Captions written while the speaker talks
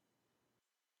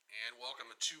and welcome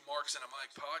to Two Marks and a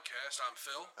Mic podcast. I'm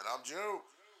Phil. And I'm Joe.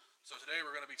 So today we're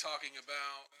going to be talking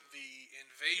about the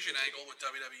invasion angle with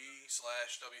WWE/WCW.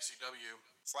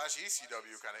 /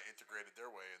 ECW kind of integrated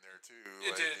their way in there too.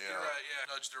 It did, you're right, yeah.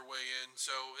 Nudged their way in. So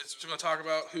it's going to talk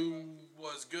about who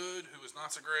was good, who was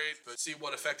not so great, but see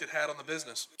what effect it had on the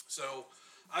business. So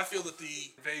I feel that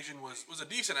the invasion was a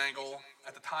decent angle.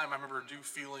 At the time, I remember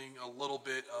feeling a little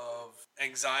bit of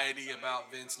anxiety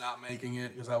about Vince not making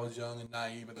it because I was young and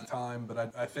naive at the time.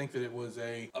 But I think that it was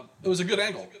a good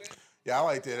angle. Yeah, I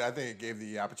liked it. I think it gave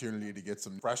the opportunity to get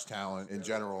some fresh talent in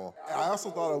general. I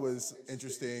also thought it was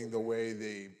interesting the way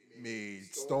they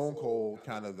made Stone Cold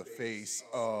kind of the face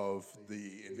of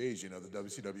the invasion of the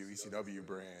WCW ECW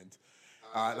brand.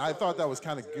 And I thought that was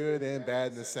kind of good and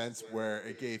bad in the sense where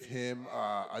it gave him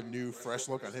a new, fresh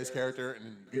look on his character,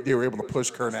 and they were able to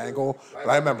push Kurt Angle. But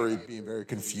I remember being very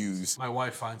confused. My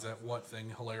wife finds that what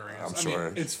thing hilarious. I'm sure.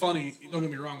 Mean, it's funny, don't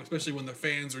get me wrong, especially when the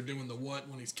fans are doing the what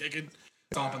when he's kicking,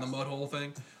 stomping the mud hole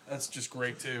thing. That's just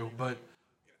great too. But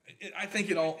I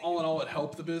think it all in all, it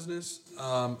helped the business.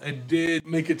 It did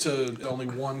make it to only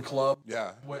one club.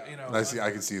 Yeah. You know,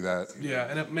 I can see that. Yeah,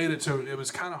 and it made it to, it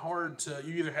was kind of hard to,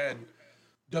 you either had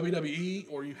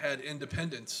WWE or you had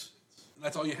independents.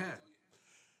 That's all you had.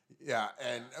 Yeah,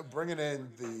 and bringing in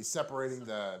separating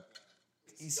the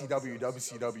ECW,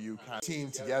 WCW kind of team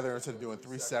together instead of doing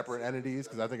three separate entities,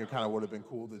 because I think it kind of would have been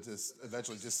cool to just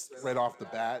eventually just right off the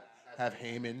bat have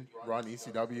Heyman run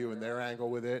ECW and their angle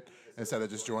with it instead of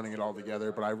just joining it all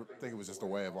together. But I think it was just a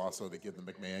way of also to give the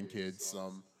McMahon kids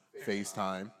some face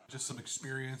time. Just some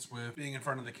experience with being in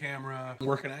front of the camera,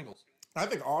 working angles. I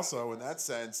think also in that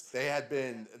sense, they had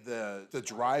been the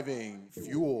driving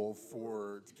fuel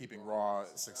for keeping Raw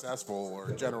successful, or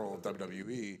in general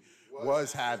WWE,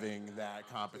 was having that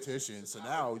competition. So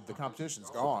now the competition's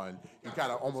gone. You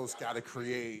kind of almost got to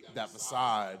create that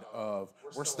facade of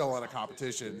we're still in a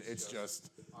competition. It's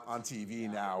just on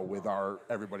TV now with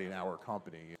everybody in our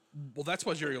company. Well, that's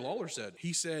what Jerry Lawler said.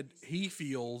 He said he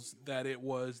feels that it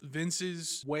was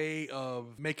Vince's way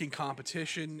of making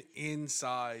competition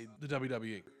inside the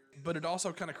WWE. But it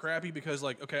also kind of crappy because,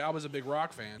 like, okay, I was a big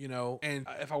Rock fan, you know, and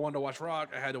if I wanted to watch Rock,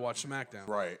 I had to watch SmackDown.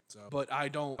 Right. But I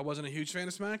wasn't a huge fan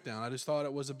of SmackDown. I just thought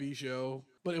it was a B show.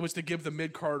 But it was to give the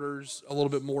mid-carders a little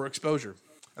bit more exposure.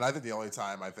 And I think the only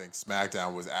time I think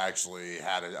SmackDown was actually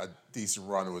had a decent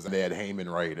run was they had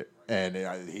Heyman write it, and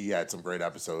he had some great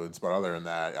episodes. But other than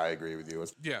that, I agree with you.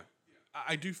 Yeah,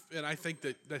 I do, and I think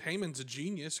that Heyman's a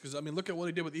genius because, I mean, look at what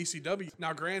he did with ECW.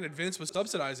 Now, granted, Vince was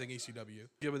subsidizing ECW,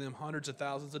 giving them hundreds of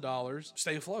thousands of dollars to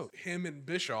stay afloat. Him and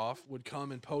Bischoff would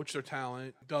come and poach their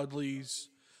talent. Dudley's.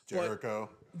 Jericho,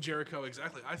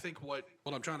 exactly. I think what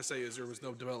I'm trying to say is there was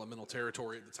no developmental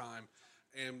territory at the time,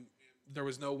 and there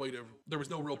was no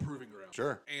real proving ground.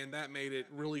 Sure. And that made it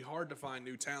really hard to find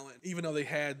new talent, even though they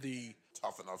had the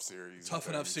Tough Enough series,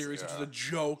 which was a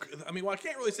joke. I mean, well, I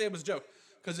can't really say it was a joke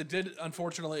because it did,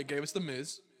 unfortunately, it gave us The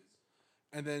Miz,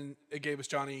 and then it gave us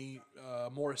Johnny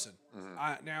Morrison.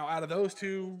 Mm-hmm. Now, out of those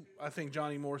two, I think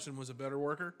Johnny Morrison was a better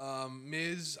worker.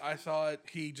 Miz, I thought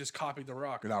he just copied The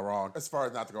Rock. You're not wrong. As far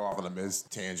as not to go off on a Miz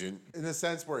tangent, in the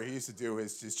sense where he used to do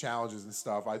his challenges and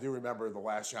stuff, I do remember the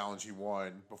last challenge he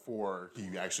won before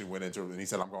he actually went into it, and he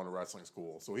said, I'm going to wrestling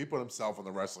school. So he put himself in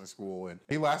the wrestling school, and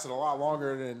he lasted a lot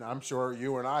longer than I'm sure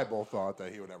you and I both thought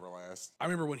that he would ever last. I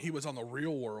remember when he was on The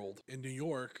Real World in New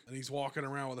York, and he's walking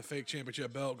around with a fake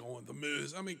championship belt going, The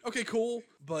Miz. I mean, okay, cool,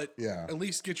 but at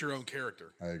least get your own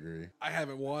character. I agree. I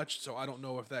haven't watched, so I don't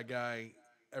know if that guy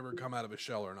ever come out of his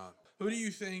shell or not. Who do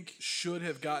you think should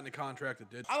have gotten a contract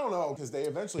that did? I don't know, because they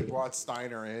eventually brought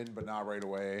Steiner in, but not right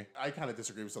away. I kind of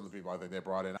disagree with some of the people I think they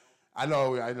brought in. I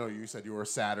know you said you were a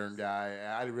Saturn guy.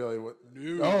 I really would.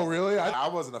 No. Oh, really? I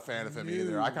wasn't a fan of him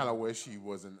either. I kind of wish he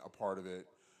wasn't a part of it.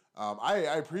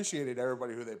 I appreciated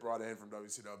everybody who they brought in from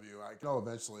WCW. I know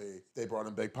eventually they brought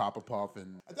in Big Papa Puff,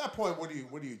 and at that point, what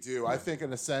do you do? I think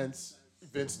in a sense,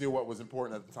 Vince knew what was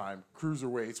important at the time.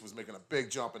 Cruiserweights was making a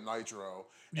big jump in Nitro,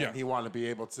 and he wanted to be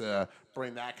able to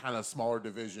bring that kind of smaller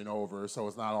division over, so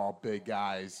it's not all big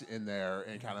guys in there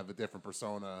and kind of a different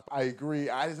persona. I agree.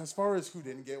 As far as who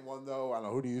didn't get one, though, I don't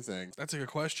know. Who do you think? That's a good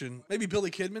question. Maybe Billy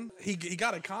Kidman. He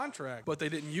got a contract, but they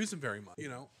didn't use him very much, you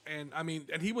know? And, I mean,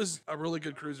 and he was a really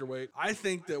good cruiserweight. I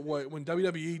think that when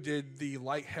WWE did the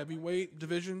light heavyweight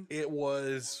division, it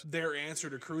was their answer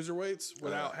to cruiserweights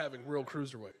without having real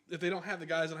cruiserweight. If they don't have the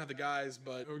guys, don't have the guys,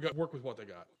 but we got to work with what they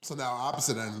got. So now,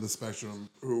 opposite end of the spectrum,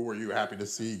 who were you happy to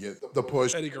see get the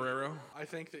push? Eddie Guerrero. I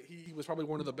think that he was probably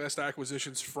one of the best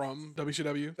acquisitions from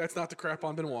WCW. That's not to crap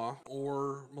on Benoit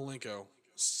or Malenko.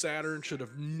 Saturn should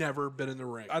have never been in the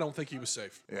ring. I don't think he was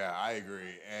safe. Yeah, I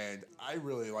agree. And I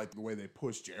really like the way they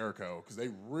pushed Jericho because they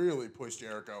really pushed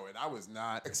Jericho. And I was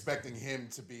not expecting him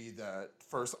to be the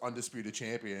first undisputed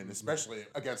champion, especially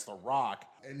against The Rock.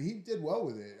 And he did well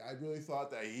with it. I really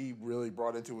thought that he really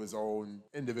brought into his own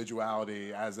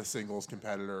individuality as a singles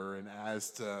competitor and as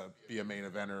to be a main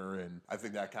eventer. And I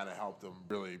think that kind of helped him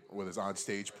really with his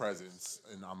on-stage presence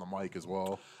and on the mic as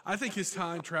well. I think his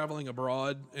time traveling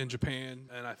abroad in Japan,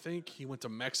 and I think he went to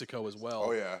Mexico as well.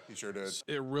 Oh, yeah, he sure did.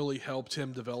 It really helped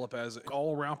him develop as an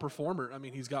all-around performer. I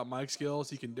mean, he's got mic skills.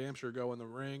 He can damn sure go in the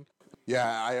ring.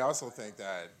 Yeah, I also think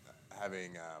that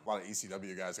having a lot of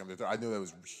ECW guys come there, I knew that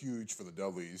was huge for the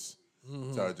Dudleys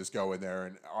to just go in there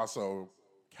and also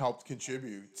helped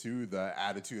contribute to the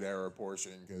Attitude Era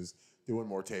portion because doing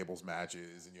more tables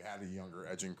matches and you had a younger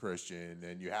Edge and Christian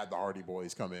and you had the Hardy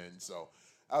Boys come in. So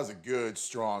that was a good,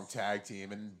 strong tag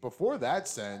team. And before that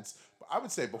sense, I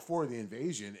would say before the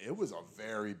invasion, it was a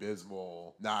very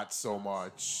abysmal, not so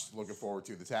much looking forward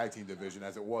to the tag team division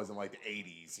as it was in like the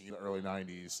 80s, early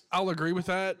 90s. I'll agree with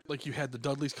that. Like you had the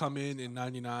Dudleys come in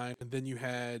 99, and then you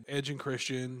had Edge and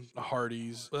Christian, the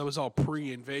Hardys. That was all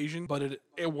pre-invasion, but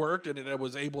it worked, and it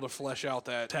was able to flesh out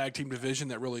that tag team division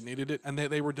that really needed it. And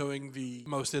they were doing the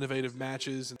most innovative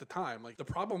matches at the time. Like the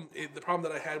problem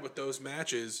that I had with those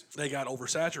matches, they got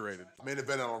oversaturated. Main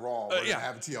event on a Raw, we're gonna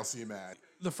have a TLC match.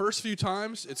 The first few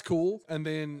times, it's cool, and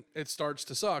then it starts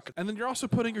to suck. And then you're also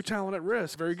putting your talent at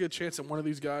risk. Very good chance that one of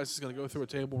these guys is going to go through a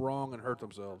table wrong and hurt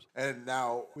themselves. And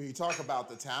now we talk about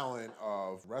the talent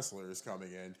of wrestlers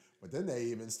coming in, but then they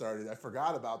even started, I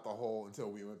forgot about the whole, until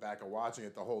we went back and watching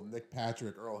it, the whole Nick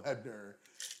Patrick, Earl Hebner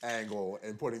angle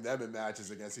and putting them in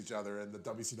matches against each other and the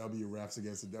WCW refs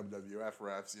against the WWF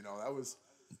refs.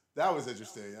 That was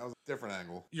interesting. That was a different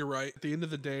angle. You're right. At the end of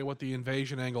the day, what the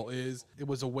invasion angle is, it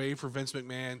was a way for Vince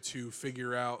McMahon to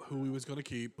figure out who he was going to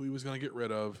keep, who he was going to get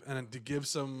rid of, and to give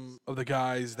some of the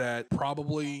guys that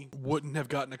probably wouldn't have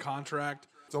gotten a contract.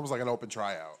 It's almost like an open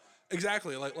tryout.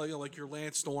 Exactly, like your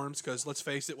Lance Storms, because let's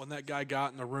face it, when that guy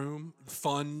got in the room,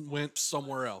 fun went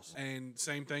somewhere else. And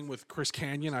same thing with Chris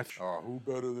Kanyon. Who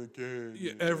better than Kanyon?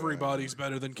 Yeah, everybody's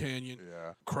better than Kanyon.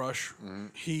 Yeah. Crush. Mm-hmm.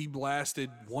 He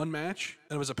lasted one match,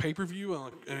 and it was a pay-per-view,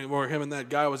 where him and that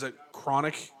guy was a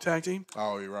Chronic tag team.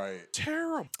 Oh, you're right.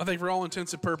 Terrible. I think for all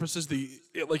intents and purposes,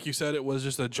 like you said, it was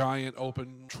just a giant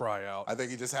open tryout. I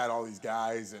think he just had all these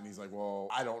guys, and he's like, well,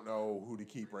 I don't know who to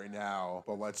keep right now,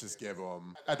 but let's just give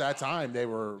them. At that time, they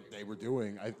were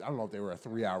doing, I don't know if they were at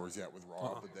 3 hours yet with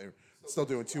Raw, but they were still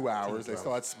doing 2 hours. They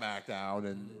still had SmackDown,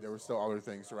 and there were still other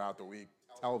things throughout the week.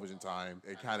 Television time,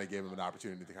 it kind of gave them an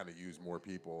opportunity to kind of use more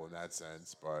people in that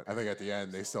sense. But I think at the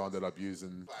end, they still ended up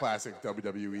using classic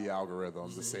WWE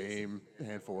algorithms, the same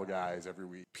handful of guys every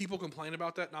week. People complain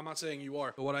about that, and I'm not saying you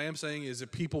are, but what I am saying is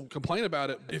if people complain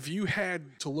about it, if you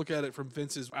had to look at it from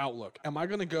Vince's outlook, am I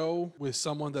going to go with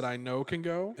someone that I know can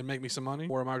go and make me some money,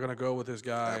 or am I going to go with this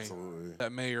guy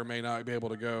that may or may not be able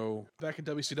to go? Back in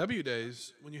WCW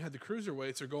days, when you had the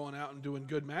cruiserweights are going out and doing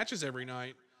good matches every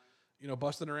night,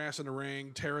 busting their ass in the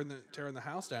ring, tearing the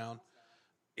house down.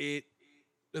 And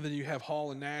then you have Hall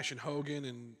and Nash and Hogan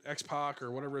and X-Pac or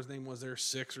whatever his name was there,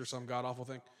 Six or some god-awful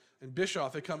thing. And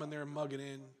Bischoff, they come in there and mugging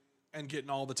in and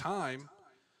getting all the time.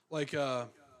 Like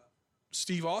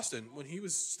Steve Austin, when he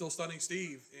was still stunning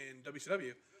Steve in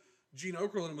WCW, Gene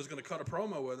Okerlund was going to cut a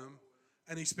promo with him,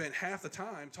 and he spent half the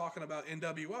time talking about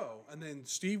NWO. And then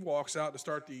Steve walks out to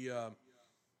start the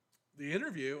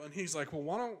interview, and he's like,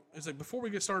 well, before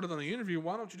we get started on the interview,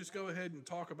 why don't you just go ahead and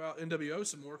talk about NWO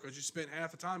some more, because you spent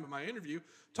half the time of my interview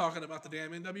talking about the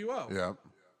damn NWO. Yeah.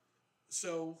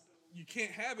 So you can't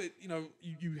have it,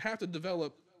 you have to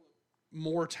develop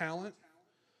more talent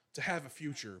to have a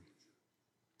future.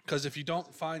 Because if you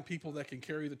don't find people that can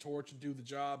carry the torch and do the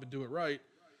job and do it right,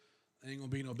 ain't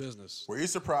going to be no business. Were you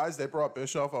surprised they brought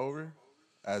Bischoff over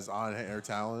as on-air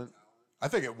talent? I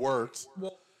think it worked.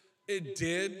 Well, it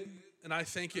did, and I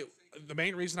think the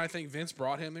main reason I think Vince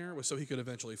brought him there was so he could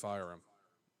eventually fire him.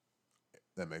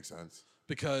 That makes sense.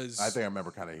 Because I think I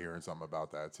remember kind of hearing something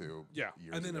about that too. Yeah,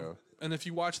 years ago. And if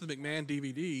you watch the McMahon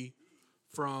DVD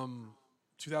from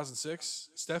 2006,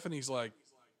 Stephanie's like,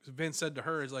 Vince said to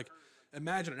her, is like,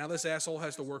 imagine it. Now this asshole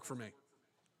has to work for me.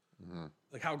 Mm-hmm.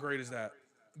 Like, how great is that?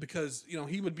 Because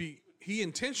he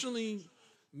intentionally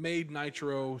made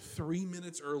Nitro 3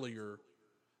 minutes earlier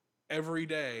every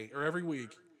day or every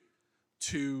week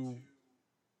to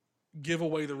give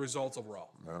away the results of Raw.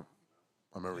 Yeah.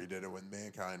 I remember he did it when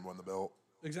Mankind won the belt.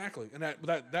 Exactly, and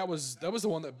that was the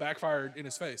one that backfired in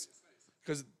his face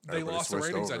because they lost the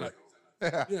ratings that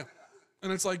night. Yeah.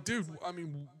 And it's like, dude, I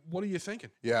mean, what are you thinking?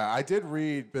 Yeah, I did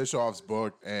read Bischoff's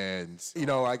book, and you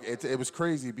know, like it was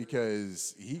crazy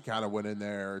because he kind of went in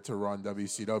there to run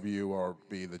WCW or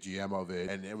be the GM of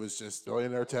it, and it was just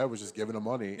billionaire Ted was just giving him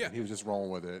money, Yeah. and he was just rolling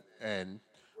with it, and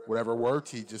whatever worked,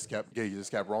 he just kept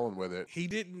rolling with it. He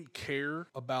didn't care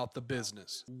about the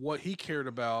business. What he cared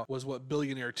about was what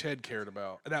billionaire Ted cared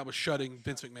about, and that was shutting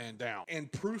Vince McMahon down.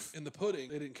 And proof in the pudding,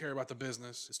 they didn't care about the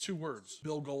business. It's 2 words: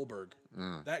 Bill Goldberg.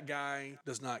 That guy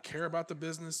does not care about the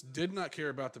business, did not care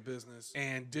about the business,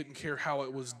 and didn't care how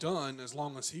it was done as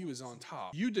long as he was on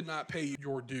top. You did not pay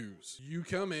your dues. You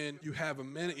come in, you have a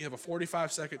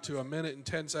 45-second to a minute and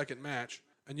 10-second match,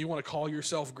 and you want to call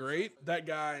yourself great, that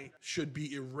guy should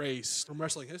be erased from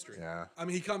wrestling history. Yeah. I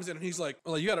mean, he comes in and he's like,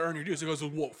 well, you got to earn your dues. He goes,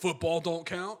 well, what, football don't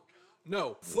count?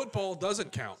 No, football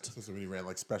doesn't count. Especially when he ran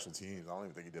like special teams. I don't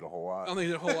even think he did a whole lot. I don't think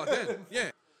he did a whole lot then.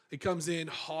 Yeah. He comes in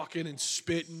hawking and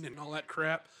spitting and all that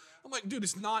crap. I'm like, dude,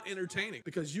 it's not entertaining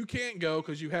because you can't go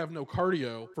because you have no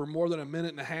cardio for more than a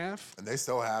minute and a half. And they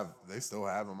still have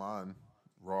him on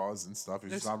Raws and stuff.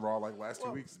 He's just on Raw like last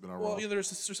 2 weeks. He's been on Raw. Well, there's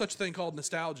such a thing called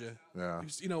nostalgia. Yeah.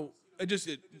 You know,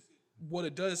 what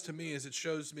it does to me is it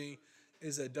shows me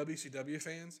is that WCW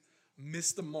fans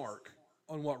missed the mark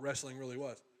on what wrestling really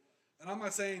was. And I'm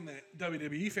not saying that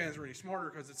WWE fans are any smarter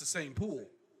because it's the same pool.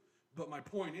 But my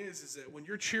point is that when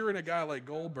you're cheering a guy like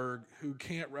Goldberg who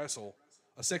can't wrestle,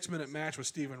 a 6-minute match with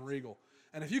Steven Regal,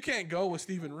 and if you can't go with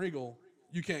Steven Regal,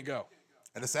 you can't go.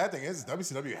 And the sad thing is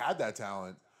WCW had that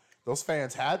talent. Those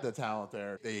fans had the talent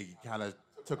there. They kind of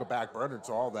took a back burner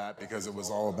to all that because it was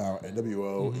all about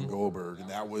NWO and Goldberg, and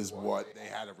that was what they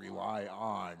had to rely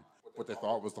on, what they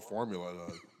thought was the formula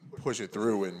to push it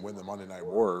through and win the Monday Night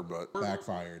War, but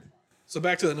backfired. So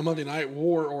back to the Monday Night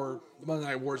War, or the Monday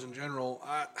Night Wars in general,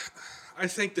 I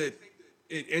think that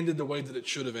it ended the way that it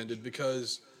should have ended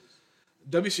because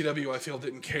WCW, I feel,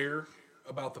 didn't care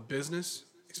about the business,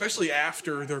 especially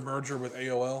after their merger with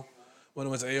AOL. When it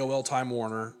was AOL Time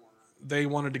Warner, they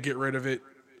wanted to get rid of it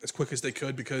as quick as they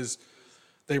could because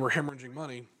they were hemorrhaging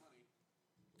money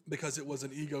because it was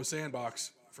an ego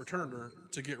sandbox for Turner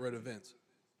to get rid of Vince.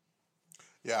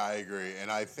 Yeah, I agree. And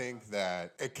I think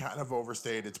that it kind of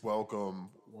overstayed its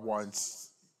welcome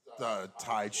once the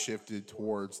tide shifted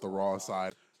towards the Raw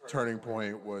side. Turning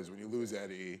point was when you lose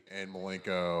Eddie and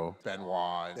Malenko,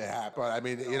 Benoit. But I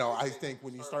mean, you know, I think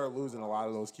when you start losing a lot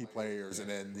of those key players and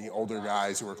then the older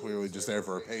guys who are clearly just there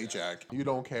for a paycheck, you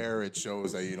don't care. It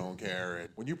shows that you don't care. And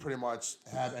when you pretty much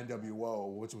have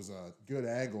NWO, which was a good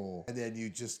angle, and then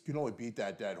you can only beat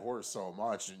that dead horse so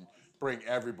much and bring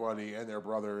everybody and their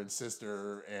brother and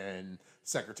sister and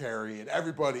secretary and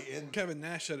everybody in. Kevin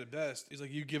Nash said it best. He's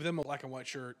like, you give them a black and white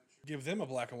shirt, give them a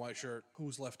black and white shirt,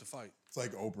 who's left to fight? It's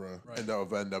like Oprah and of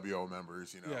NWO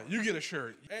members, you know. Yeah, you get a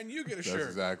shirt, and you get a shirt.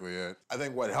 That's exactly it. I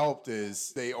think what helped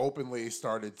is they openly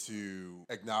started to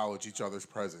acknowledge each other's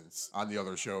presence on the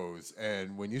other shows.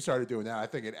 And when you started doing that, I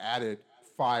think it added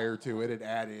fire to it. It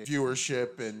added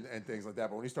viewership and things like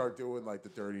that. But when you start doing like the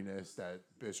dirtiness that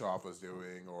Bischoff was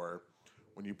doing, or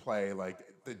when you play like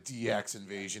the DX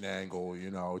invasion angle,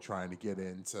 you know, trying to get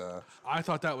into. I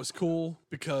thought that was cool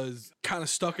because kind of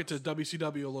stuck it to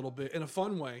WCW a little bit in a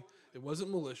fun way. It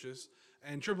wasn't malicious.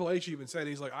 And Triple H even said,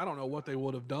 he's like, I don't know what they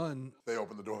would have done. They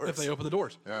opened the doors. If they opened the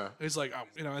doors. Yeah. He's like,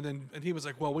 you know, and he was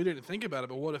like, well, we didn't think about it,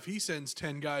 but what if he sends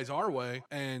 10 guys our way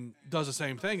and does the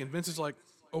same thing? And Vince is like,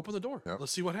 open the door. Yep.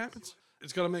 Let's see what happens.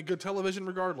 It's going to make good television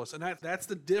regardless. And that's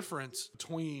the difference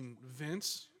between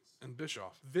Vince and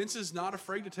Bischoff. Vince is not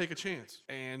afraid to take a chance,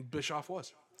 and Bischoff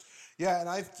was. Yeah, and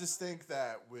I just think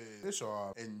that with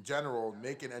Bischoff in general,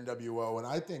 making NWO, and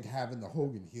I think having the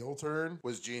Hogan heel turn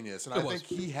was genius. And I think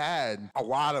he had a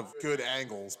lot of good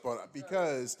angles, but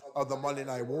because of the Monday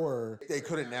Night War, they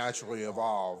couldn't naturally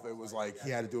evolve. It was like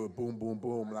he had to do it boom, boom,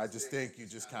 boom. And I just think you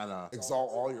just kind of exalt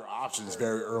all your options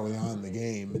very early on in the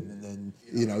game. And then,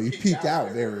 you know, you peaked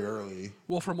out very early.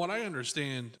 Well, from what I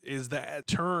understand, is that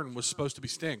turn was supposed to be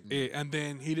Sting. And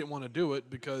then he didn't want to do it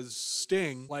because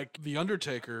Sting, like The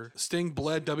Undertaker, Sting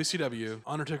bled WCW,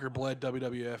 Undertaker bled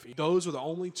WWF. Those are the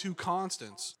only two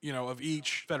constants, you know, of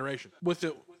each federation. With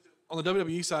it on the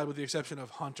WWE side, with the exception of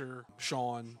Hunter,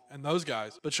 Shawn, and those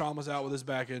guys. But Shawn was out with his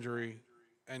back injury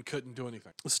and couldn't do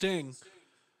anything. Sting,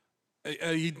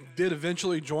 he did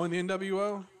eventually join the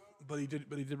NWO, but he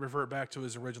did revert back to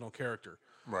his original character.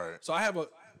 Right. So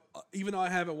even though I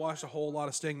haven't watched a whole lot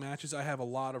of Sting matches, I have a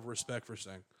lot of respect for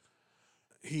Sting.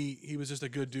 He was just a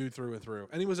good dude through and through,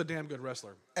 and he was a damn good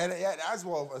wrestler. And yeah, as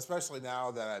well, especially now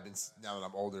that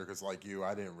I'm older, because like you,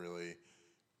 I didn't really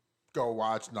go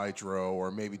watch Nitro,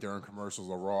 or maybe during commercials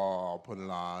or Raw, I'll put it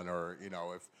on, or you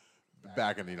know, if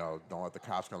back in, don't let the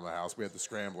cops come to the house. We had the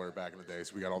Scrambler back in the day,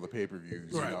 so we got all the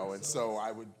pay-per-views, Right. and so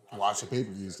I would watch the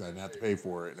pay-per-views because I didn't have to pay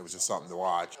for it, and it was just something to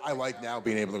watch. I like now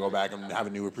being able to go back and have a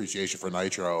new appreciation for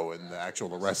Nitro and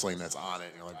the wrestling that's on it.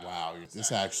 And you're like, wow,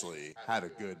 this actually had a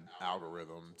good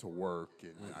algorithm to work,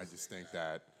 and I just think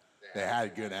that they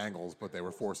had good angles, but they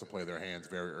were forced to play their hands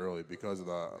very early because of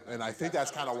and I think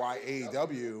that's kind of why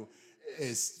AEW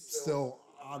is still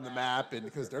on the map, and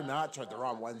because they're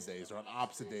on Wednesdays, they're on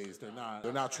opposite days, they're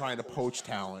not trying to poach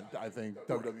talent. I think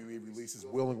WWE releases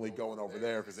willingly going over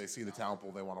there because they see the talent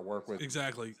pool they want to work with.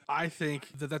 Exactly. I think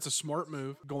that that's a smart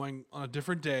move, going on a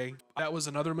different day. That was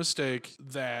another mistake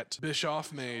that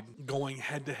Bischoff made, going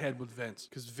head to head with Vince,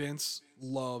 because Vince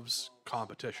loves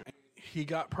competition. He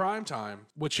got Primetime,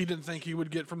 which he didn't think he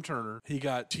would get from Turner. He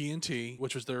got TNT,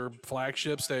 which was their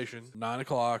flagship station, 9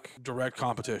 o'clock, direct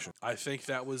competition. I think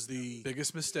that was the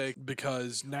biggest mistake,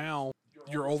 because now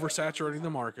you're oversaturating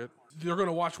the market. They're going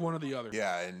to watch one or the other.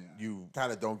 Yeah, and you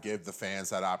kind of don't give the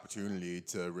fans that opportunity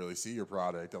to really see your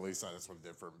product. At least that's what it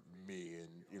did for me. And,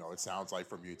 it sounds like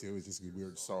from you too. It's just we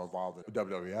were so involved with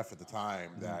WWF at the time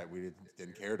that we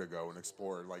didn't care to go and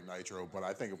explore like Nitro. But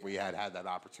I think if we had that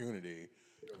opportunity,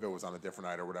 if it was on a different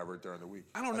night or whatever during the week.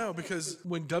 I don't know, because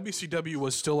when WCW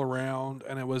was still around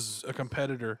and it was a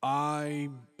competitor, I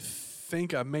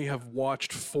think I may have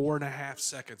watched 4.5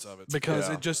 seconds of it, because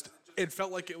it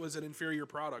felt like it was an inferior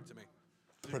product to me.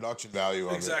 The production value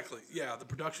of it. Exactly. Yeah, the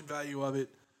production value of it.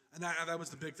 And that was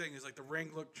the big thing, is like the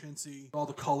ring looked chintzy, all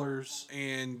the colors,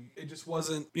 and it just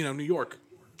wasn't, New York.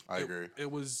 I agree. It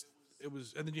was,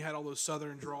 and then you had all those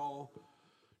Southern drawl,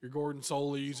 your Gordon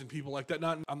Solys and people like that.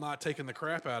 I'm not taking the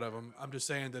crap out of them. I'm just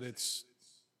saying that it's,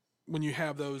 when you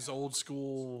have those old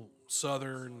school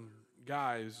Southern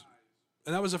guys,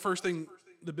 and that was the first thing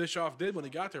the Bischoff did when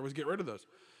he got there, was get rid of those,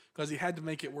 because he had to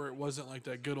make it where it wasn't like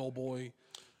that good old boy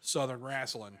Southern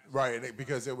wrestling. Right,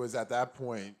 because it was at that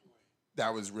point,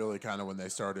 that was really kind of when they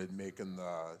started making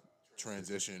the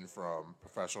transition from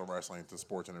professional wrestling to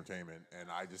sports entertainment. And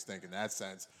I just think in that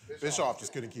sense, Bischoff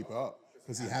just couldn't keep up,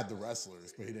 because he had the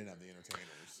wrestlers, but he didn't have the entertainers.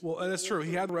 Well, and that's true.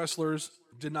 He had the wrestlers,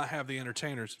 did not have the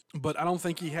entertainers. But I don't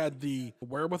think he had the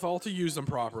wherewithal to use them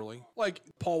properly. Like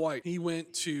Paul White, he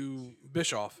went to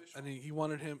Bischoff, and he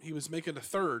wanted him, he was making a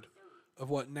third of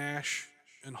what Nash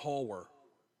and Hall were.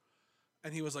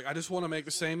 And he was like, I just want to make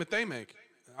the same that they make.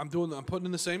 I'm putting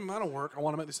in the same amount of work. I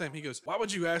want to make the same. He goes, why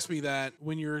would you ask me that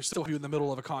when you're still in the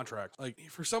middle of a contract? Like,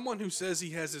 for someone who says he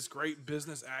has this great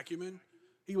business acumen,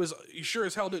 he sure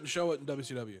as hell didn't show it in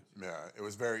WCW. Yeah, it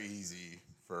was very easy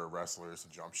for wrestlers to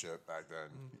jump ship back then,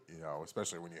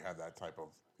 especially when you have that type of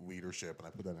leadership, and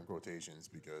I put that in quotations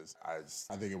because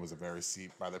I think it was a very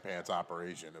seat by the pants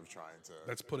operation of trying to.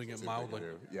 That's putting it mildly.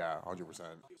 Yeah, 100%.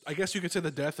 I guess you could say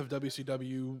the death of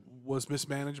WCW was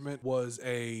mismanagement, was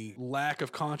a lack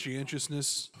of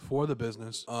conscientiousness for the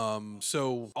business.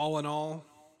 So all in all,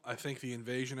 I think the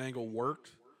invasion angle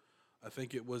worked. I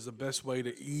think it was the best way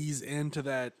to ease into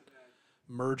that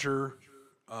merger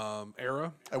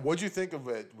era. And what'd you think of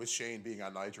it with Shane being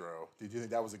on Nitro? Did you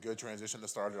think that was a good transition to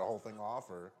start the whole thing off,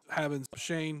 or having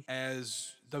Shane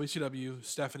as WCW,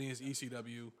 Stephanie as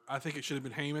ECW? I think it should have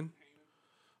been Heyman,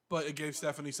 but it gave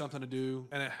Stephanie something to do,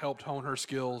 and it helped hone her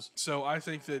skills. So I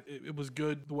think that it was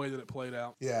good the way that it played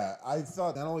out. Yeah, I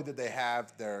thought not only did they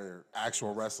have their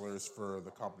actual wrestlers for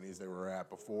the companies they were at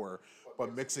before,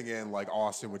 but mixing in like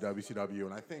Austin with WCW,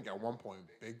 and I think at one point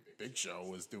Big Show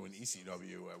was doing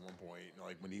ECW at one point,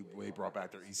 like when he brought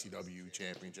back their ECW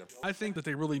championship. I think that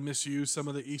they really misused some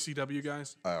of the ECW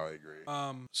guys. I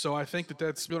agree. So I think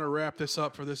that's going to wrap this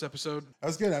up for this episode. That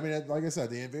was good. I mean, like I said,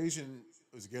 the invasion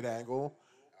was a good angle.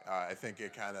 I think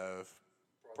it kind of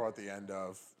brought the end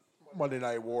of Monday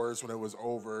Night Wars when it was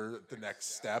over, the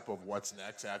next step of what's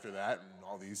next after that, and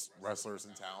all these wrestlers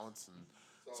and talents. And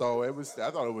so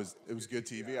I thought it was good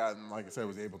TV. And like I said, I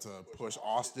was able to push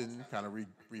Austin, kind of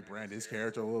rebrand his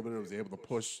character a little bit. It was able to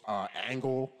push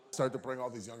Angle, start to bring all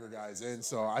these younger guys in.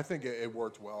 So I think it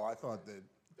worked well. I thought that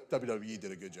WWE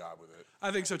did a good job with it.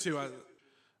 I think so too.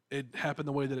 It happened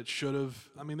the way that it should have.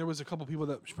 I mean, there was a couple people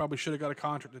that probably should have got a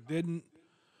contract that didn't.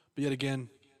 But yet again,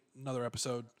 another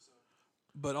episode.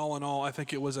 But all in all, I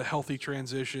think it was a healthy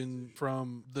transition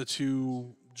from the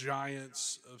two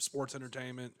giants of sports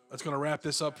entertainment. That's going to wrap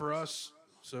this up for us.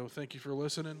 So thank you for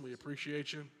listening. We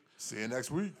appreciate you. See you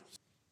next week.